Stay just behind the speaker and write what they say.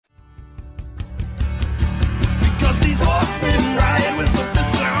these horsemen ride with the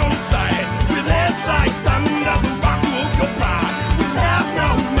pistol on its side, with heads like thunder, the rock to up your pride. We'll have no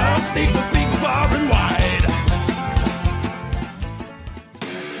mercy for big, far and wide.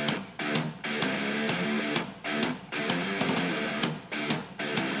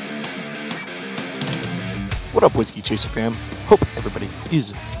 What up, Whiskey Chaser fam? Hope everybody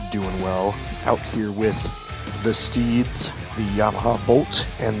is doing well. Out here with the steeds, the Yamaha Bolt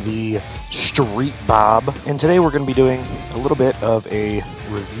and the Street Bob. And today we're going to be doing a little bit of a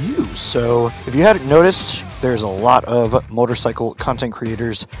review. So if you hadn't noticed, there's a lot of motorcycle content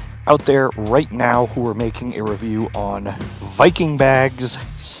creators out there right now who are making a review on Viking Bags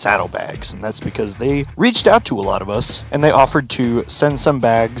saddlebags. And that's because they reached out to a lot of us and they offered to send some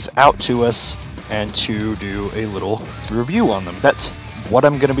bags out to us and to do a little review on them. That's what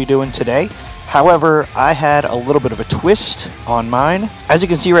I'm going to be doing today. However, I had a little bit of a twist on mine. As you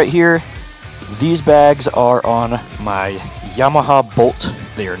can see right here, these bags are on my Yamaha Bolt.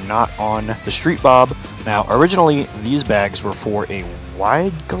 They are not on the Street Bob. Now, originally, these bags were for a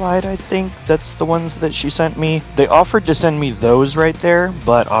wide glide, I think. That's the ones that she sent me. They offered to send me those right there,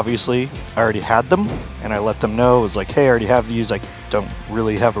 but obviously, I already had them, and I let them know. It was like, hey, I already have these. I don't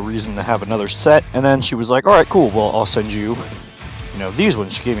really have a reason to have another set. And then she was like, all right, cool. Well, I'll send you, these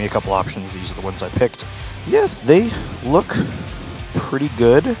ones. She gave me a couple options. These are the ones I picked. Yeah, they look pretty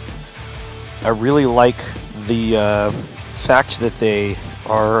good. I really like the fact that they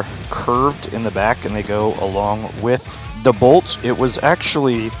are curved in the back and they go along with the Bolt. It was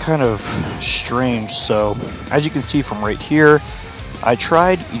actually kind of strange. So as you can see from right here, I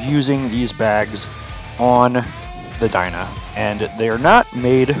tried using these bags on the Dyna, and they are not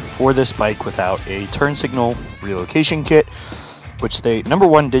made for this bike without a turn signal relocation kit, which they, number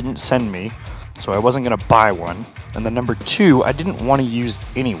one, didn't send me, so I wasn't going to buy one, and then number two, I didn't want to use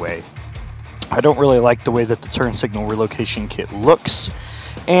anyway. I don't really like the way that the turn signal relocation kit looks,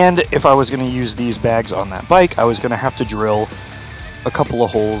 and if I was going to use these bags on that bike, I was going to have to drill a couple of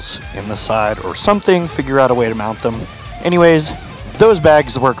holes in the side or something, figure out a way to mount them. Anyways, those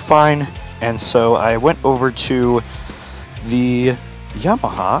bags work fine, and so I went over to the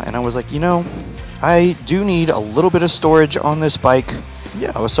Yamaha, and I was like, I do need a little bit of storage on this bike.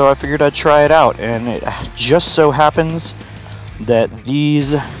 Yeah, so I figured I'd try it out, and it just so happens that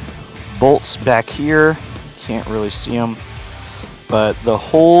these bolts back here, can't really see them, but the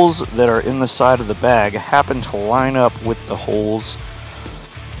holes that are in the side of the bag happen to line up with the holes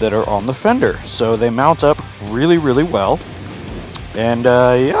that are on the fender. So they mount up really, really well. And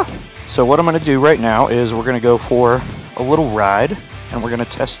yeah, so what I'm going to do right now is we're going to go for a little ride, and we're going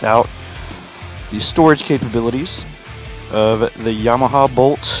to test out the storage capabilities of the Yamaha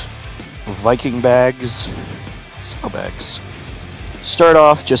Bolt Viking Bags saddlebags. Start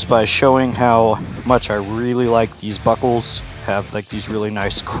off just by showing how much I really like these buckles. Have like these really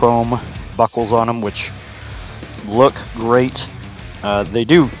nice chrome buckles on them, which look great. They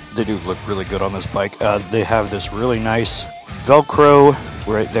do look really good on this bike. They have this really nice Velcro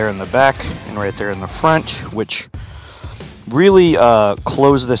right there in the back and right there in the front, which really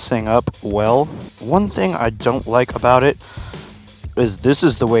close this thing up well. One thing I don't like about it is this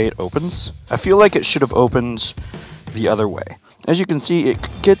is the way it opens. I feel like it should have opened the other way. As you can see, it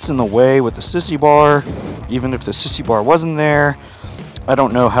gets in the way with the sissy bar. Even if the sissy bar wasn't there, I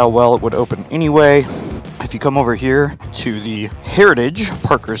don't know how well it would open anyway. If you come over here to the Heritage,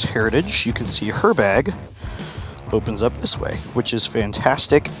 Parker's Heritage, you can see her bag opens up this way, which is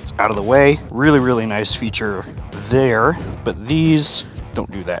fantastic. It's out of the way. Really, really nice feature there, but these don't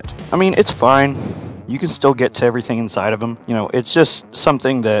do that. I mean, it's fine. You can still get to everything inside of them. It's just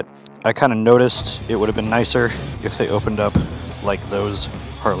something that I kind of noticed it would have been nicer if they opened up like those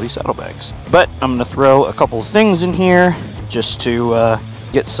Harley saddlebags. But I'm going to throw a couple of things in here just to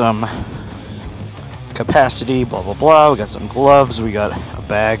get some capacity, blah, blah, blah. We got some gloves. We got a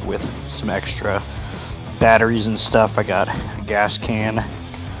bag with some extra batteries and stuff. I got a gas can.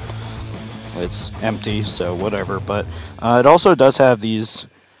 It's empty, so whatever. But it also does have these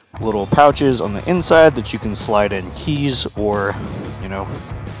little pouches on the inside that you can slide in keys or,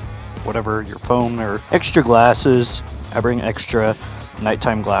 whatever, your phone or extra glasses. I bring extra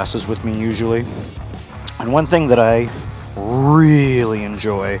nighttime glasses with me usually. And one thing that I really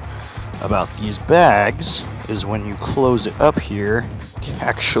enjoy about these bags is when you close it up here, it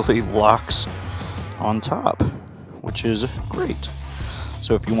actually locks on top, which is great.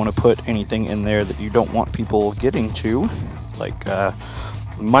 So if you want to put anything in there that you don't want people getting to, like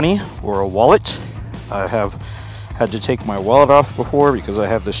money or a wallet, I have had to take my wallet off before because I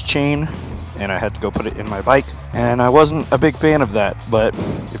have this chain, and I had to go put it in my bike, and I wasn't a big fan of that. But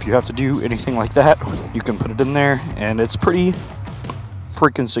if you have to do anything like that, you can put it in there, and it's pretty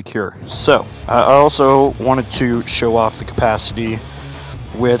freaking secure. So I also wanted to show off the capacity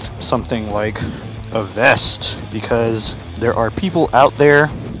with something like a vest, because there are people out there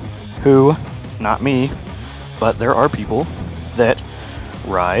who, not me, but there are people that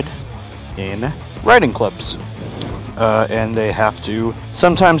ride in riding clubs, and they have to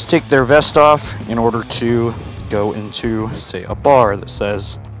sometimes take their vest off in order to go into, say, a bar that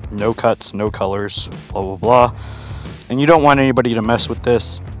says no cuts, no colors, blah blah blah. And you don't want anybody to mess with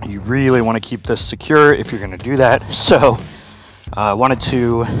this. You really want to keep this secure if you're going to do that. So I wanted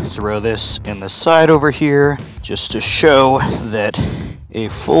to throw this in the side over here just to show that a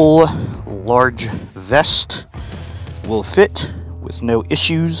full large vest will fit with no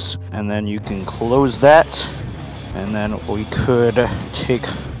issues. And then you can close that, and then we could take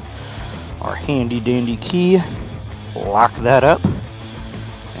our handy dandy key, lock that up,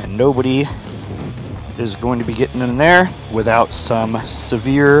 and nobody is going to be getting in there without some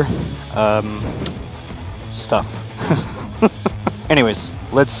severe stuff. Anyways,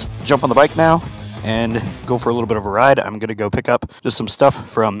 let's jump on the bike now and go for a little bit of a ride. I'm gonna go pick up just some stuff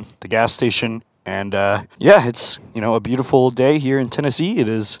from the gas station, and yeah, it's, you know, a beautiful day here in Tennessee. It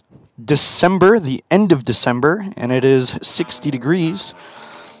is December, the end of December, and it is 60 degrees.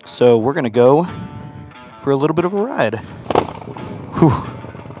 So we're gonna go for a little bit of a ride. Whew.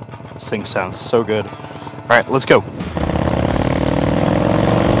 This thing sounds so good. All right, let's go.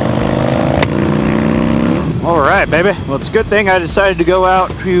 All right, baby. Well, it's a good thing I decided to go out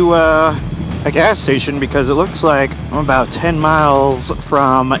to a gas station, because it looks like I'm about 10 miles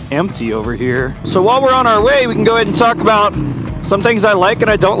from empty over here. So while we're on our way, we can go ahead and talk about some things I like and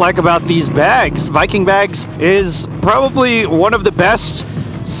I don't like about these bags. Viking Bags is probably one of the best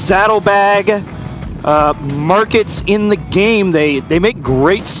saddlebag markets in the game. They make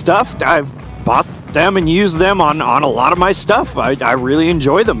great stuff. I've bought them and used them on a lot of my stuff. I really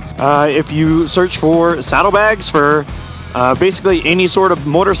enjoy them. If you search for saddlebags for basically any sort of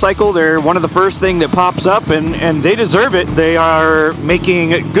motorcycle, they're one of the first thing that pops up, and they deserve it. They are making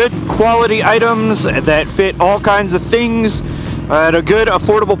good quality items that fit all kinds of things at a good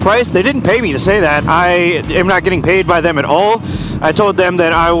affordable price. They didn't pay me to say that. I am not getting paid by them at all. I told them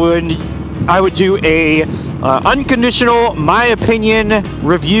that I would do a unconditional, my opinion,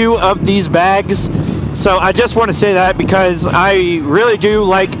 review of these bags. So I just want to say that because I really do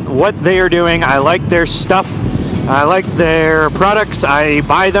like what they are doing. I like their stuff. I like their products. I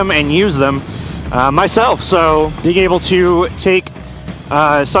buy them and use them myself. So being able to take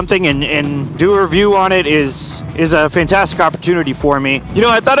something and do a review on it is a fantastic opportunity for me. You know,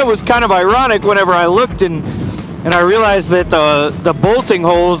 I thought it was kind of ironic whenever I looked and I realized that the bolting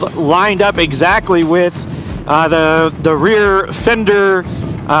holes lined up exactly with the rear fender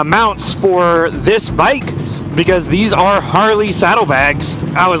mounts for this bike, because these are Harley saddlebags.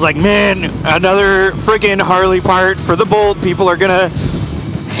 I was like, man, another freaking Harley part for the Bolt. People are gonna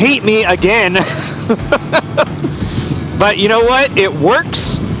hate me again. But you know what? It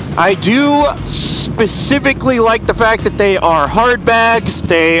works. I do specifically like the fact that they are hard bags.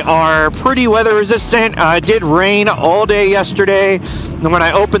 They are pretty weather resistant. It did rain all day yesterday, and when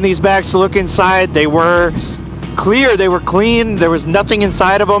I opened these bags to look inside, they were clear, they were clean. There was nothing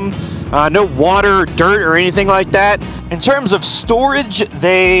inside of them. No water, dirt, or anything like that. In terms of storage,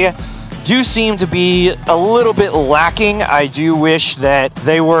 they do seem to be a little bit lacking. I do wish that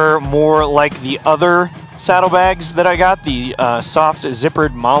they were more like the other saddlebags that I got, the soft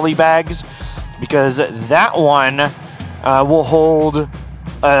zippered Molly bags, because that one will hold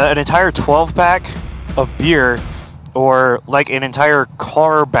an entire 12-pack of beer, or like an entire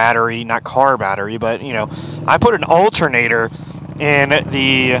car battery, not car battery, but you know, I put an alternator in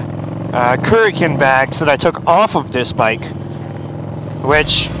the Hurricane bags that I took off of this bike,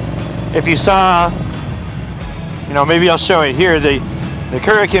 which, if you saw, you know, maybe I'll show it here. The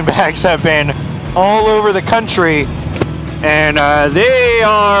Hurricane bags have been all over the country, and they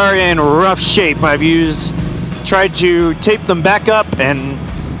are in rough shape. I've tried to tape them back up, and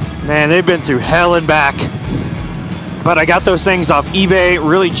man, they've been through hell and back. But I got those things off eBay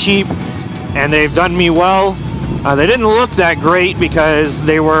really cheap, and they've done me well. They didn't look that great because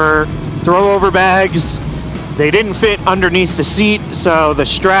they were throw-over bags. They didn't fit underneath the seat, so the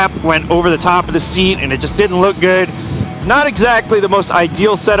strap went over the top of the seat, and it just didn't look good. Not exactly the most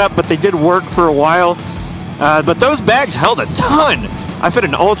ideal setup, but they did work for a while. But those bags held a ton. I fit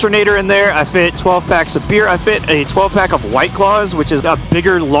an alternator in there. I fit 12 packs of beer. I fit a 12-pack of White Claws, which is a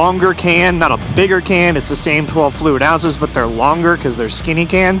bigger, longer can. Not a bigger can. It's the same 12 fluid ounces, but they're longer because they're skinny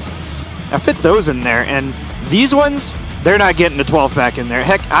cans. I fit those in there, and these ones, they're not getting a 12-pack in there.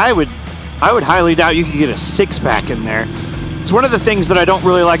 Heck, I would highly doubt you could get a 6-pack in there. It's one of the things that I don't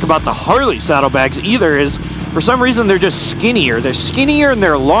really like about the Harley saddlebags either is, for some reason, they're just skinnier. They're skinnier and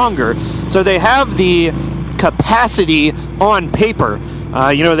they're longer, so they have the capacity on paper.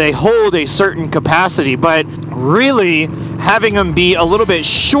 You know, they hold a certain capacity, but really having them be a little bit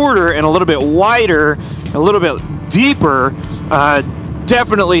shorter and a little bit wider, a little bit deeper,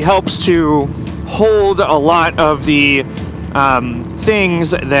 definitely helps to hold a lot of the things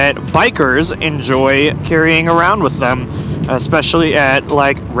that bikers enjoy carrying around with them, especially at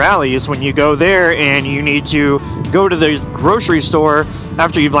like rallies when you go there and you need to go to the grocery store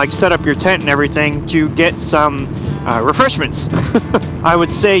after you've like set up your tent and everything to get some refreshments. I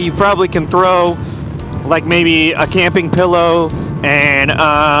would say you probably can throw like maybe a camping pillow and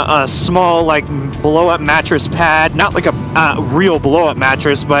a small like blow-up mattress pad, not like a real blow-up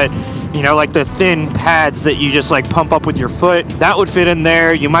mattress, but you know, like the thin pads that you just like pump up with your foot. That would fit in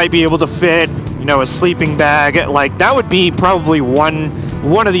there. You might be able to fit, you know, a sleeping bag. Like that would be probably one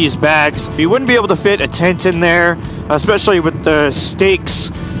of these bags. You wouldn't be able to fit a tent in there, especially with the stakes.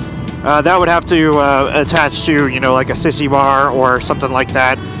 That would have to attach to, you know, like a sissy bar or something like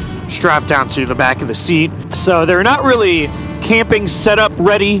that, strapped down to the back of the seat. So they're not really camping setup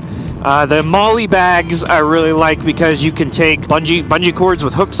ready. The Molly bags I really like because you can take bungee cords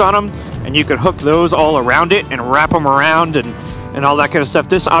with hooks on them, and you can hook those all around it and wrap them around and all that kind of stuff.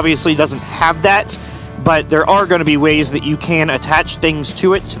 This obviously doesn't have that, but there are going to be ways that you can attach things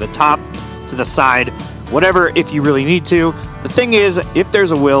to it, to the top, to the side, whatever, if you really need to. The thing is, if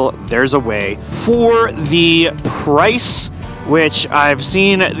there's a will, there's a way. For the price, which I've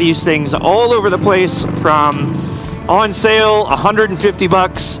seen these things all over the place, from on sale, 150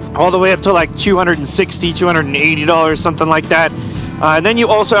 bucks, all the way up to like $260, $280, something like that. And then you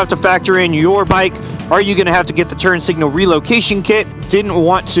also have to factor in your bike. Are you going to have to get the turn signal relocation kit? Didn't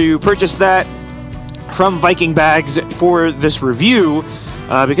want to purchase that from Viking Bags for this review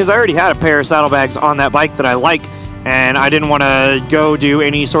because I already had a pair of saddlebags on that bike that I like, and I didn't want to go do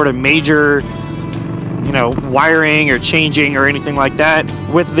any sort of major, you know, wiring or changing or anything like that.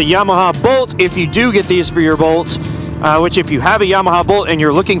 With the Yamaha Bolt, if you do get these for your Bolt, which if you have a Yamaha Bolt and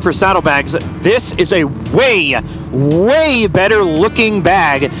you're looking for saddlebags, this is a way better looking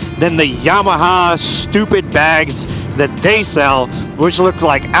bag than the Yamaha stupid bags that they sell, which look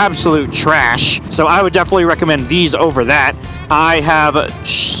like absolute trash. So I would definitely recommend these over that. I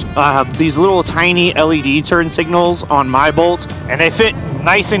have these little tiny LED turn signals on my Bolt, and they fit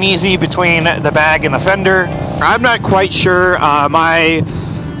nice and easy between the bag and the fender. I'm not quite sure. My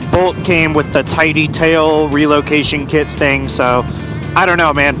Bolt came with the tidy tail relocation kit thing, so I don't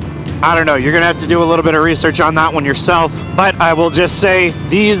know, man. I don't know. You're going to have to do a little bit of research on that one yourself, but I will just say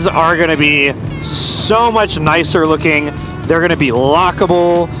these are going to be so much nicer looking. They're going to be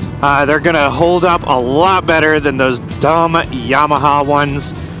lockable. They're going to hold up a lot better than those dumb Yamaha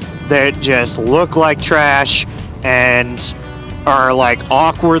ones that just look like trash and are like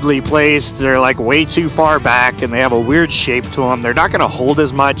awkwardly placed. They're like way too far back and they have a weird shape to them. They're not going to hold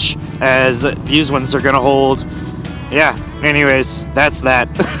as much as these ones are going to hold. Yeah, anyways, that's that.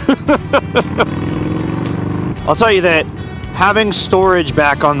 I'll tell you that having storage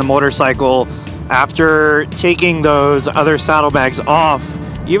back on the motorcycle after taking those other saddlebags off,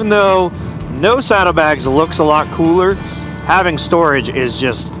 even though no saddlebags looks a lot cooler, having storage is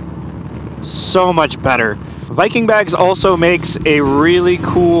just so much better. Viking Bags also makes a really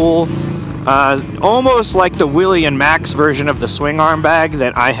cool, almost like the Willie and Max version of the swing arm bag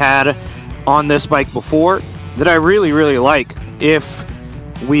that I had on this bike before, that I really like. If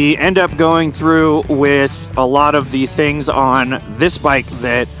we end up going through with a lot of the things on this bike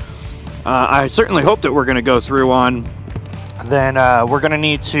that I certainly hope that we're going to go through on, then we're going to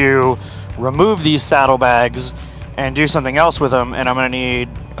need to remove these saddlebags and do something else with them, and I'm going to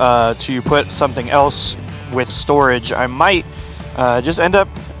need to put something else with storage. I might just end up,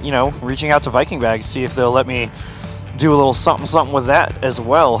 you know, reaching out to Viking Bags, see if they'll let me do a little something with that as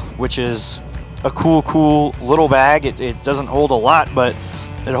well, which is a cool little bag. It doesn't hold a lot, but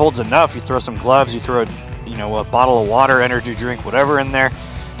it holds enough. You throw some gloves, you throw a bottle of water, energy drink, whatever in there,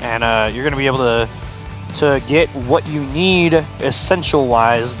 and you're going to be able to get what you need essential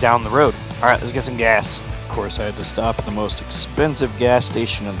wise down the road. All right, let's get some gas. Of course, I had to stop at the most expensive gas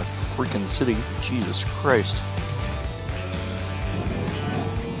station in the freaking city. Jesus Christ.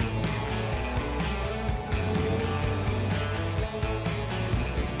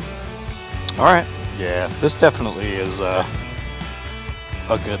 All right, yeah, this definitely is a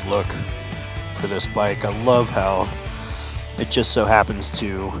good look for this bike. I love how it just so happens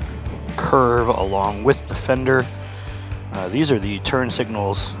to curve along with the fender. These are the turn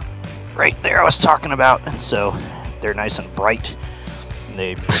signals right there I was talking about, and so they're nice and bright. And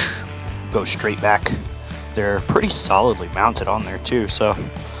they go straight back. They're pretty solidly mounted on there too, so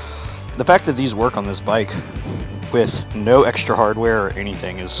the fact that these work on this bike with no extra hardware or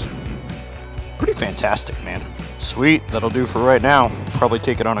anything is pretty fantastic, man. Sweet, that'll do for right now. Probably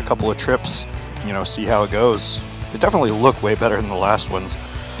take it on a couple of trips, you know, see how it goes. They definitely look way better than the last ones,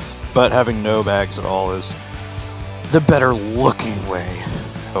 but having no bags at all is the better looking way.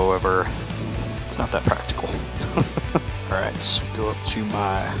 However, it's not that practical. Alright, so go up to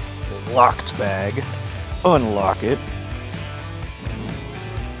my locked bag, unlock it.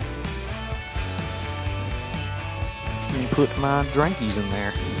 And put my drinkies in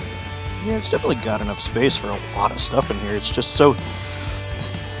there. Yeah, it's definitely got enough space for a lot of stuff in here. It's just so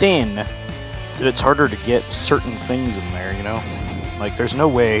thin that it's harder to get certain things in there, you know? Like, there's no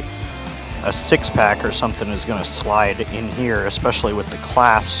way a six-pack or something is going to slide in here, especially with the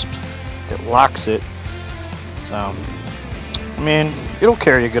clasp that locks it. So, I mean, it'll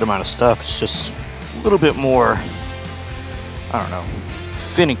carry a good amount of stuff. It's just a little bit more, I don't know,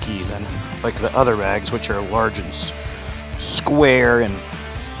 finicky than like the other bags, which are large and square, and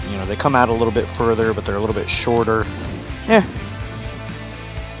you know, they come out a little bit further, but they're a little bit shorter. Yeah,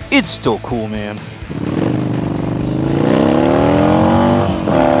 it's still cool, man.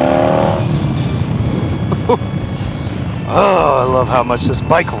 Oh, I love how much this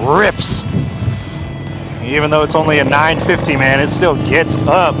bike rips. Even though it's only a 950, man, it still gets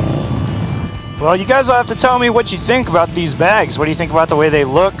up. Well, you guys will have to tell me what you think about these bags. What do you think about the way they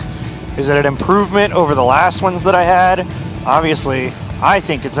look? Is it an improvement over the last ones that I had? Obviously, I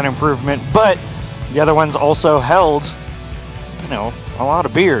think it's an improvement, but the other ones also held, you know, a lot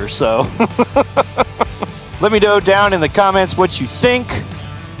of beer, so. Let me know down in the comments what you think.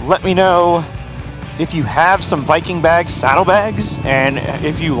 Let me know if you have some Viking Bags saddlebags, and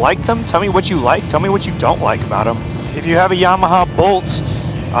if you like them, tell me what you like. Tell me what you don't like about them. If you have a Yamaha Bolt,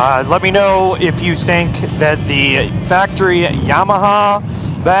 let me know if you think that the factory Yamaha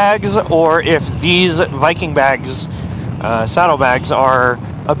bags or if these Viking Bags saddlebags are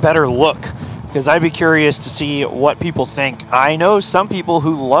a better look, because I'd be curious to see what people think. I know some people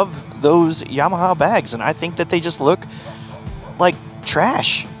who love those Yamaha bags, and I think that they just look like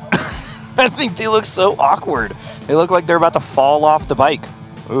trash. I think they look so awkward. They look like they're about to fall off the bike.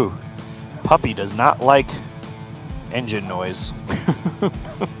 Ooh, puppy does not like engine noise.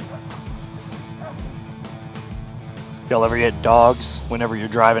 Y'all ever get dogs whenever you're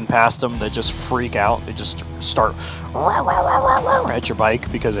driving past them that just freak out? They just start at your bike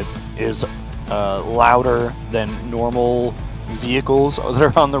because it is louder than normal vehicles that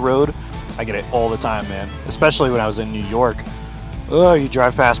are on the road. I get it all the time, man. Especially when I was in New York. Oh, you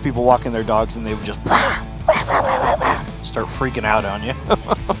drive past people walking their dogs and they would just start freaking out on you.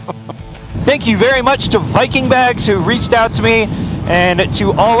 Thank you very much to Viking Bags who reached out to me, and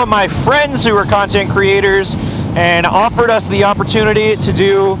to all of my friends who are content creators and offered us the opportunity to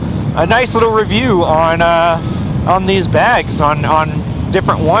do a nice little review on these bags, on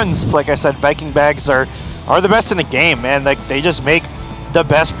different ones. Like I said, Viking Bags are the best in the game, man. Like, they just make the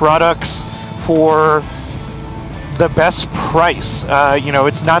best products for the best price. You know,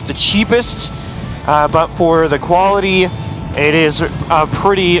 it's not the cheapest, but for the quality, it is a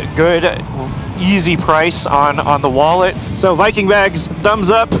pretty good, easy price on the wallet. So Viking Bags, thumbs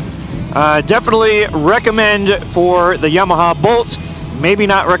up. Definitely recommend for the Yamaha Bolt. Maybe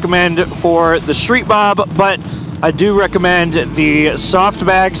not recommend for the Street Bob, but I do recommend the soft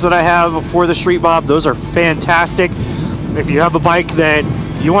bags that I have for the Street Bob. Those are fantastic. If you have a bike that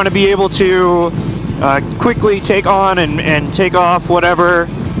you want to be able to quickly take on and take off, whatever,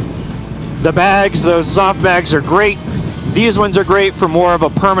 the bags, those soft bags are great. These ones are great for more of a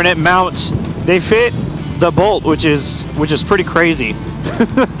permanent mount. They fit the Bolt, which is pretty crazy.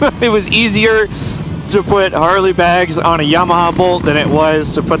 It was easier to put Harley bags on a Yamaha Bolt than it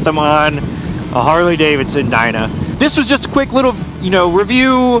was to put them on a Harley-Davidson Dyna. This was just a quick little, you know,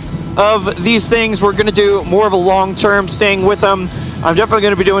 review of these things. We're gonna do more of a long-term thing with them. I'm definitely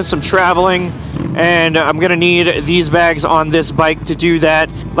gonna be doing some traveling, and I'm gonna need these bags on this bike to do that.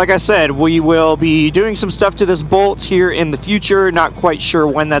 Like I said, we will be doing some stuff to this Bolt here in the future. Not quite sure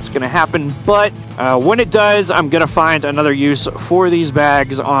when that's gonna happen, but when it does, I'm gonna find another use for these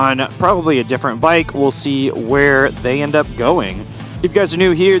bags on probably a different bike. We'll see where they end up going. If you guys are new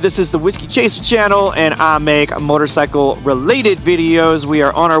here, this is the Whiskey Chaser channel, and I make motorcycle related videos. We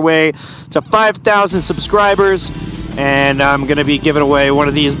are on our way to 5,000 subscribers, and I'm gonna be giving away one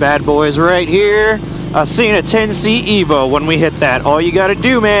of these bad boys right here, a Cena 10C Evo. When we hit that, all you gotta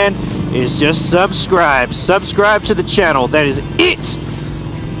do, man, is just subscribe. Subscribe to the channel. That is it.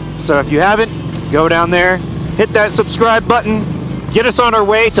 So if you haven't, go down there, hit that subscribe button, get us on our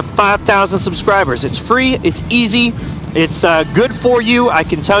way to 5,000 subscribers. It's free, it's easy, it's good for you. I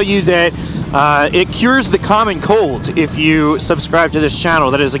can tell you that it cures the common cold if you subscribe to this channel.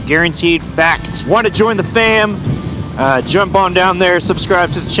 That is a guaranteed fact. Want to join the fam? Jump on down there,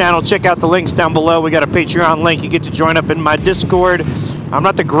 subscribe to the channel, check out the links down below. We got a Patreon link. You get to join up in my Discord. I'm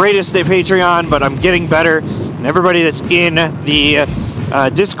not the greatest at Patreon, but I'm getting better. And everybody that's in the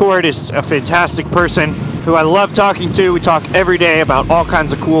Discord is a fantastic person who I love talking to. We talk every day about all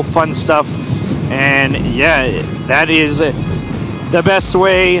kinds of cool, fun stuff. And yeah, that is the best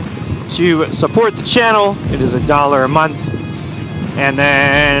way to support the channel. It is $1 a month. And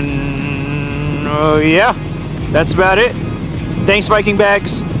then, yeah, that's about it. Thanks, Viking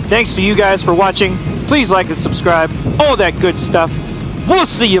Bags. Thanks to you guys for watching. Please like and subscribe. All that good stuff. We'll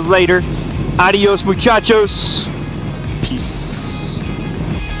see you later. Adios, muchachos.